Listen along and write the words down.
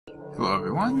Hello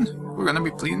everyone, we're gonna be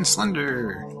playing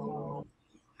Slender!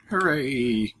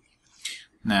 Hooray!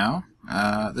 Now,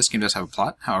 this game does have a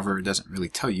plot, however it doesn't really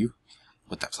tell you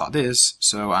what that plot is,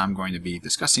 so I'm going to be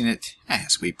discussing it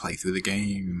as we play through the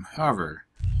game. However,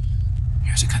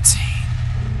 here's a cutscene.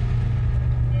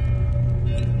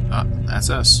 Oh, that's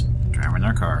us, driving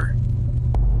our car.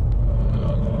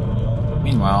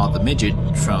 Meanwhile, the midget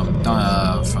from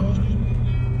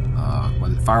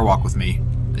Firewalk with Me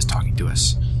is talking to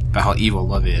us about how evil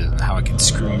love is and how it can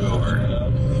screw you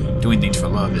over. Doing things for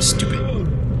love is stupid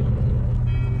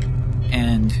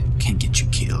and can get you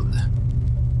killed,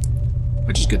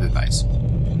 which is good advice.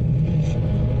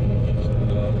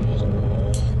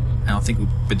 I don't think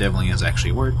bedeviling is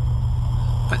actually a word,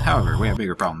 but however, we have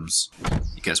bigger problems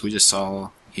because we just saw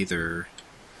either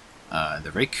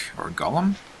the Rake or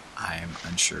Golem. I'm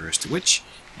unsure as to which,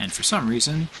 and for some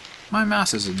reason, my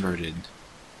mouse is inverted.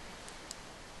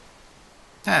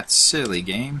 That's silly,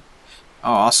 game.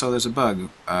 Oh, also there's a bug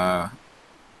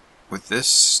with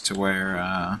this to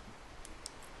where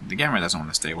the camera doesn't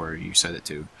want to stay where you set it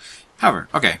to. However,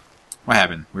 okay, what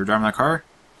happened? We were driving our car,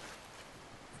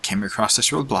 came across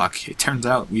this roadblock. It turns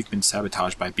out we've been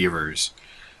sabotaged by beavers.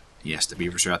 Yes, the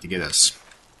beavers are out to get us.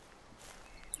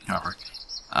 However,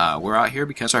 we're out here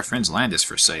because our friend's land is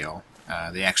for sale.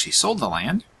 They actually sold the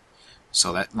land,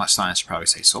 so that sign should probably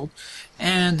say sold.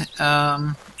 And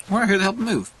we're out here to help them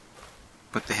move.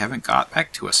 But they haven't got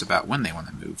back to us about when they want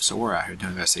to move, so we're out here to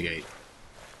investigate.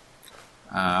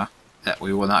 That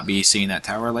we will not be seeing that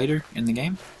tower later in the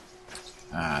game.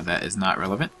 That is not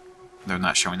relevant. They're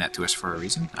not showing that to us for a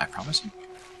reason, I promise you.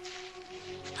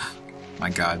 My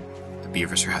god, the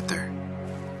beavers are out there.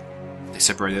 They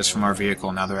separated us from our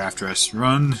vehicle, now they're after us.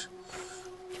 Run!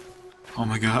 Oh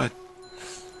my god.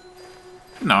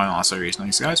 No, in all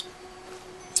seriousness, guys.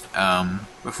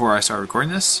 Before I start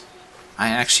recording this, I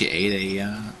actually ate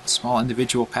a small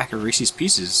individual pack of Reese's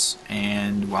Pieces,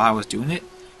 and while I was doing it,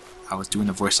 I was doing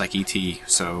a voice like E.T.,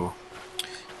 so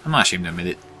I'm not ashamed to admit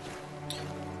it.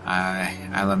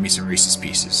 I love me some Reese's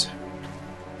Pieces.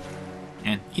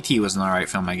 And E.T. was an alright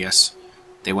film, I guess.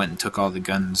 They went and took all the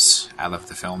guns out of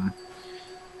the film.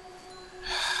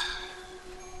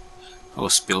 Oh,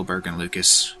 Spielberg and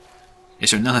Lucas.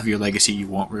 Is there none of your legacy you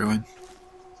won't ruin?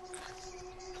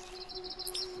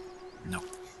 Nope.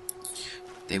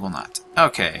 They will not.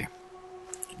 Okay.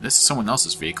 This is someone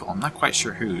else's vehicle. I'm not quite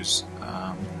sure whose.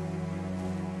 I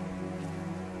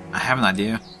have an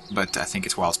idea, but I think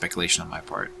it's wild speculation on my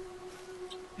part.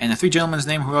 And the three gentlemen's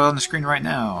names who are on the screen right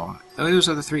now, those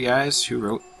are the three guys who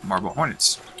wrote Marble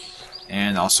Hornets.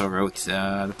 And also wrote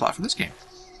the plot for this game.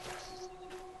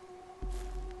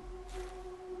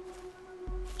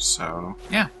 So,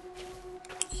 yeah.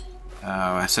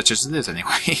 Such as it is,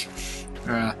 anyway.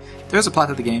 There's a plot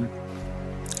to the game.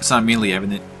 It's not immediately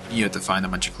evident. You have to find a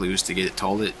bunch of clues to get it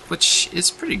told, which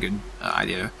is a pretty good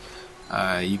idea.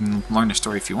 You can learn the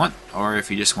story if you want, or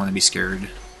if you just want to be scared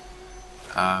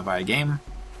by a game,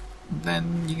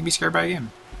 then you can be scared by a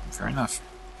game. Fair enough.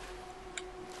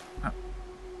 Oh.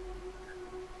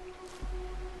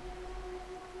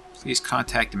 Please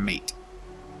contact mate.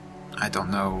 I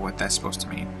don't know what that's supposed to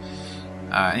mean.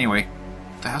 Anyway,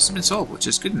 the house has been sold, which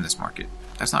is good in this market.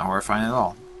 That's not horrifying at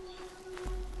all.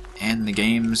 And the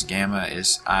game's gamma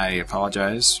is... I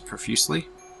apologize profusely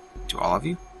to all of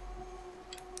you.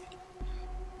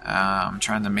 I'm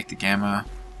trying to make the gamma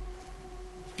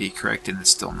be correct, and it's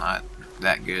still not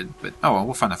that good. But oh well,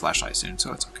 we'll find a flashlight soon,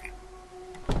 so it's okay.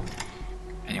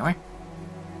 Anyway,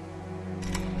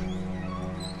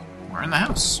 we're in the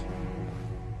house.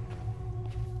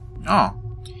 Oh,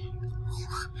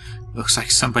 looks like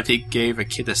somebody gave a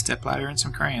kid a stepladder and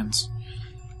some crayons.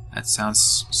 That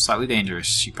sounds slightly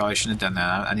dangerous. You probably shouldn't have done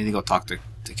that. I need to go talk to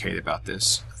Kate about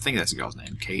this. I think that's the girl's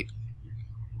name, Kate.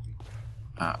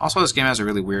 Also, this game has a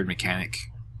really weird mechanic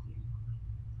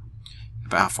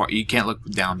about how far you can't look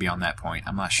down beyond that point.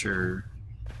 I'm not sure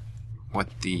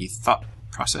what the thought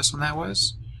process on that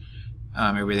was.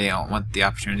 Maybe they don't want the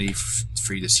opportunity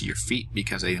for you to see your feet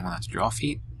because they didn't want to draw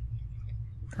feet.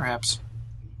 Perhaps.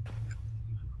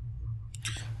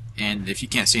 And if you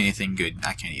can't see anything good,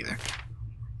 I can't either.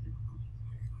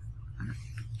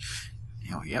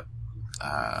 Oh, yep.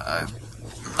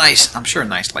 Nice. I'm sure a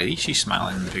nice lady. She's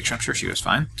smiling in the picture. I'm sure she was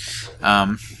fine.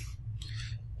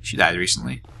 She died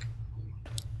recently.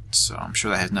 So I'm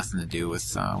sure that has nothing to do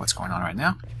with what's going on right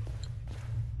now.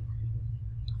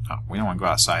 Oh, we don't want to go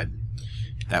outside.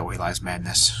 That way lies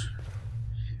madness.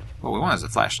 What we want is a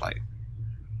flashlight.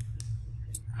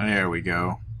 There we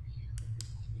go.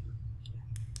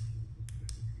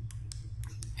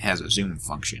 It has a zoom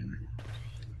function.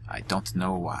 I don't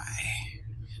know why.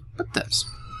 What does?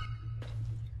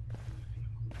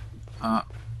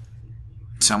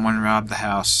 Someone robbed the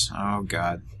house. Oh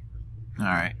god.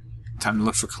 Alright. Time to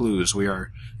look for clues. We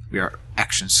are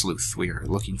action sleuth. We are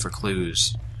looking for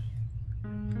clues.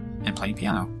 And playing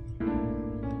piano.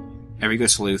 Every good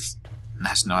sleuth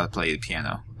has to know how to play the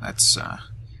piano. That's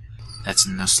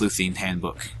in the sleuthing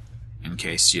handbook. In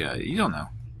case you don't know.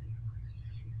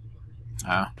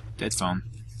 Dead phone.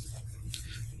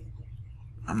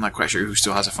 I'm not quite sure who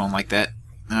still has a phone like that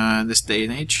this day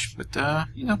and age, but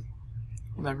you know,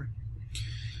 whatever.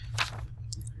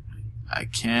 I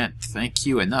can't thank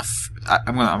you enough.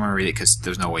 I'm gonna read it because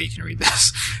there's no way you can read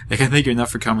this. I can't thank you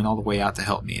enough for coming all the way out to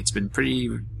help me. It's been pretty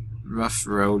rough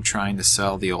road trying to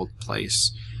sell the old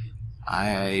place.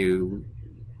 I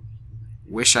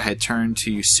wish I had turned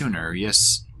to you sooner.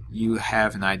 Yes, you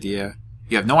have an idea.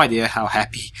 You have no idea how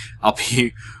happy I'll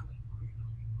be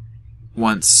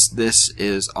once this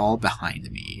is all behind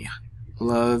me.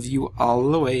 Love you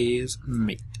always,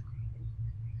 mate.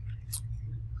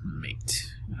 Mate.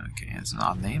 Okay, that's an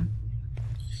odd name.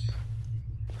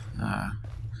 I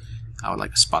would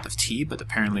like a spot of tea, but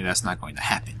apparently that's not going to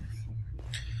happen.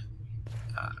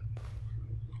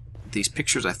 These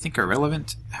pictures I think are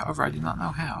relevant, however I do not know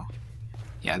how.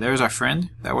 Yeah, there's our friend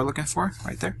that we're looking for,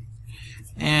 right there.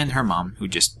 And her mom, who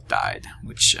just died,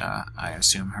 which I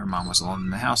assume her mom was alone in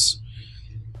the house,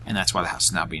 and that's why the house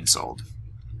is now being sold.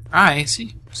 Alright,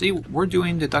 see, we're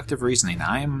doing deductive reasoning.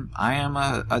 I am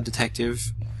a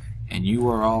detective, and you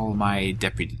are all my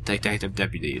detective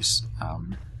deputies.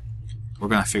 We're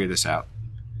gonna figure this out.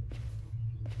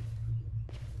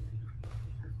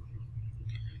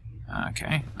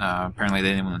 Okay. Apparently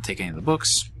they didn't want to take any of the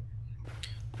books.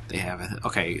 They have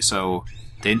okay, so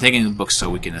they didn't take any of the books, so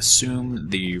we can assume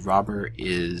the robber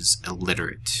is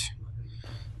illiterate.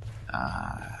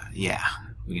 Yeah,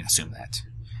 we can assume that.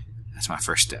 That's my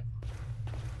first step.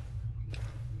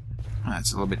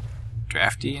 It's a little bit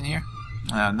drafty in here.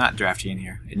 Not drafty in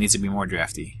here. It needs to be more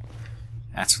drafty.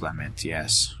 That's what I meant,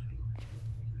 yes.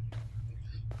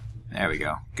 There we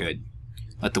go. Good.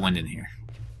 Let the wind in here.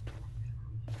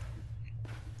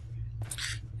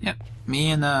 Yep.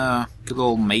 Me and good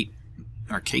old mate,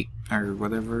 or Kate, or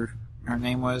whatever her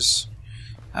name was,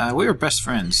 we were best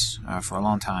friends for a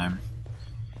long time.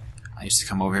 I used to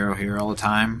come over here all the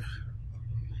time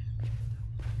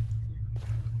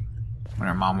when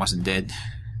her mom wasn't dead,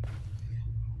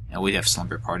 and we'd have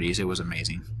slumber parties. It was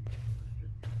amazing.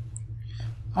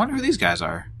 I wonder who these guys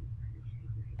are.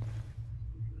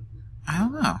 I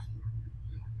don't know.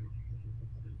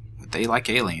 But they like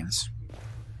aliens.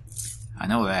 I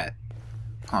know that.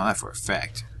 I know that for a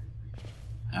fact.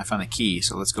 I found a key,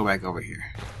 so let's go back over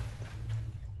here.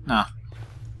 No.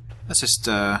 Let's just,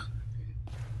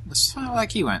 let's find out where that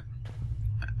key went.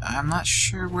 I'm not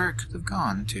sure where it could have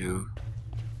gone to.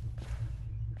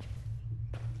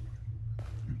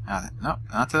 No,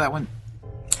 not to that one.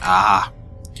 Ah!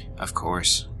 Of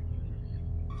course.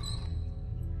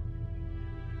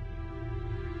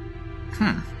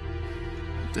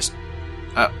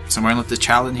 Someone left this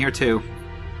child in here too.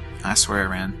 I swear,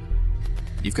 man.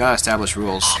 You've got to establish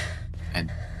rules.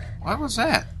 And what was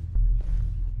that?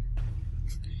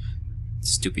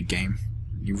 Stupid game.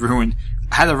 You ruined.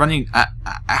 I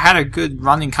had a good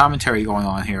running commentary going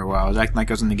on here while I was acting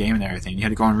like I was in the game and everything. You had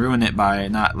to go and ruin it by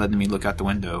not letting me look out the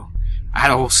window. I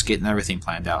had a whole skit and everything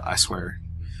planned out. I swear.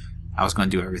 I was going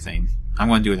to do everything. I'm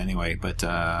going to do it anyway, but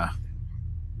yeah.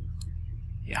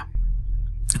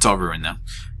 It's all ruined now.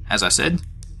 As I said,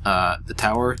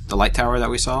 the light tower that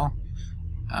we saw,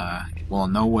 will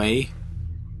in no way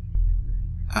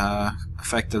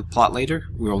affect the plot later.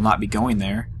 We will not be going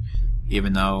there,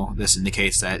 even though this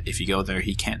indicates that if you go there,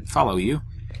 he can't follow you.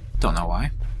 Don't know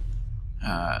why.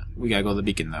 We gotta go to the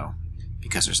beacon, though,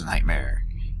 because there's a nightmare,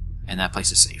 and that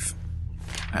place is safe.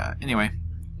 Anyway,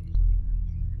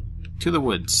 to the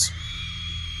woods.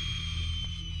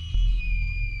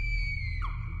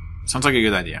 Sounds like a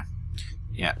good idea.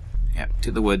 Yeah,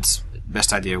 to the woods.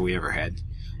 Best idea we ever had.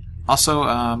 Also,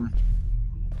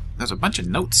 there's a bunch of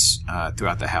notes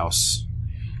throughout the house.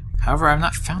 However, I've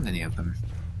not found any of them.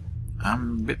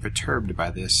 I'm a bit perturbed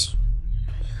by this.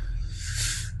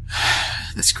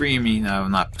 The screaming,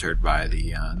 I'm not perturbed by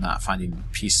the not finding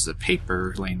pieces of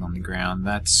paper laying on the ground.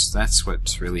 That's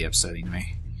what's really upsetting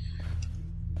me.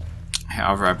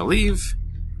 However, I believe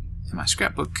in my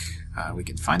scrapbook we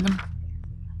can find them.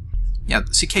 Yeah,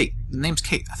 see, Kate. The name's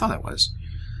Kate. I thought it was.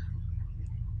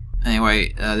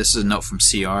 Anyway, this is a note from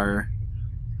CR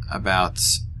about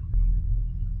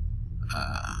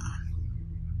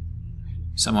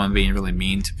someone being really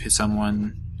mean to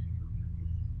someone,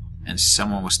 and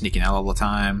someone was sneaking out all the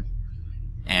time,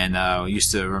 And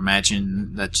used to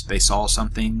imagine that they saw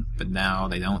something, but now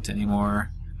they don't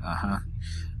anymore.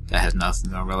 That has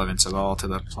no relevance at all to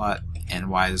the plot. And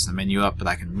why is the menu up but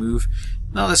I can move?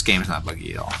 No, this game's not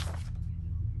buggy at all.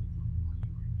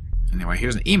 Anyway,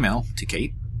 here's an email to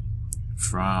Kate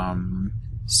from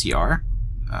CR,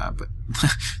 but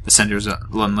the sender's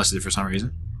unlisted for some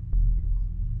reason.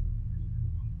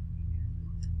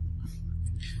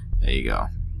 There you go.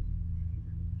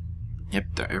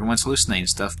 Yep, everyone's hallucinating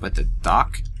stuff, but the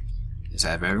doc is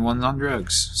have everyone on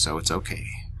drugs, so it's okay.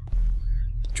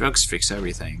 Drugs fix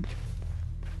everything.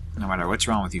 No matter what's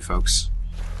wrong with you folks.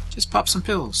 Just pop some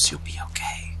pills, you'll be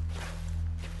okay.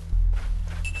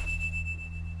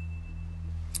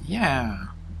 Yeah,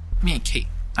 me and Kate,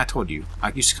 I told you,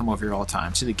 I used to come over here all the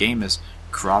time. See, the game is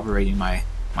corroborating my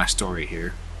story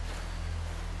here.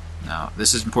 Now,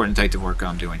 this is important detective work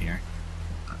I'm doing here.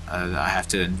 I have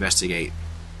to investigate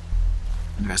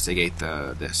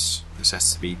this. This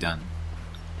has to be done.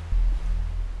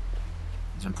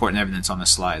 There's important evidence on the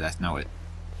slide, I know it.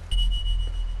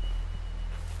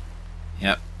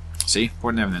 Yep. See?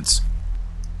 Important evidence.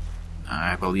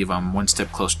 I believe I'm one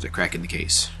step closer to cracking the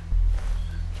case.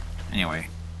 Anyway,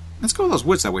 let's go to those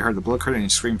woods that we heard the blood curdling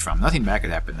scream from. Nothing bad could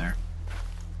happen there.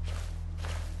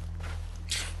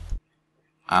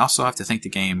 I also have to thank the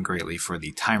game greatly for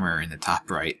the timer in the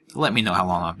top right to let me know how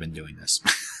long I've been doing this.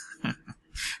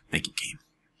 Thank you, game.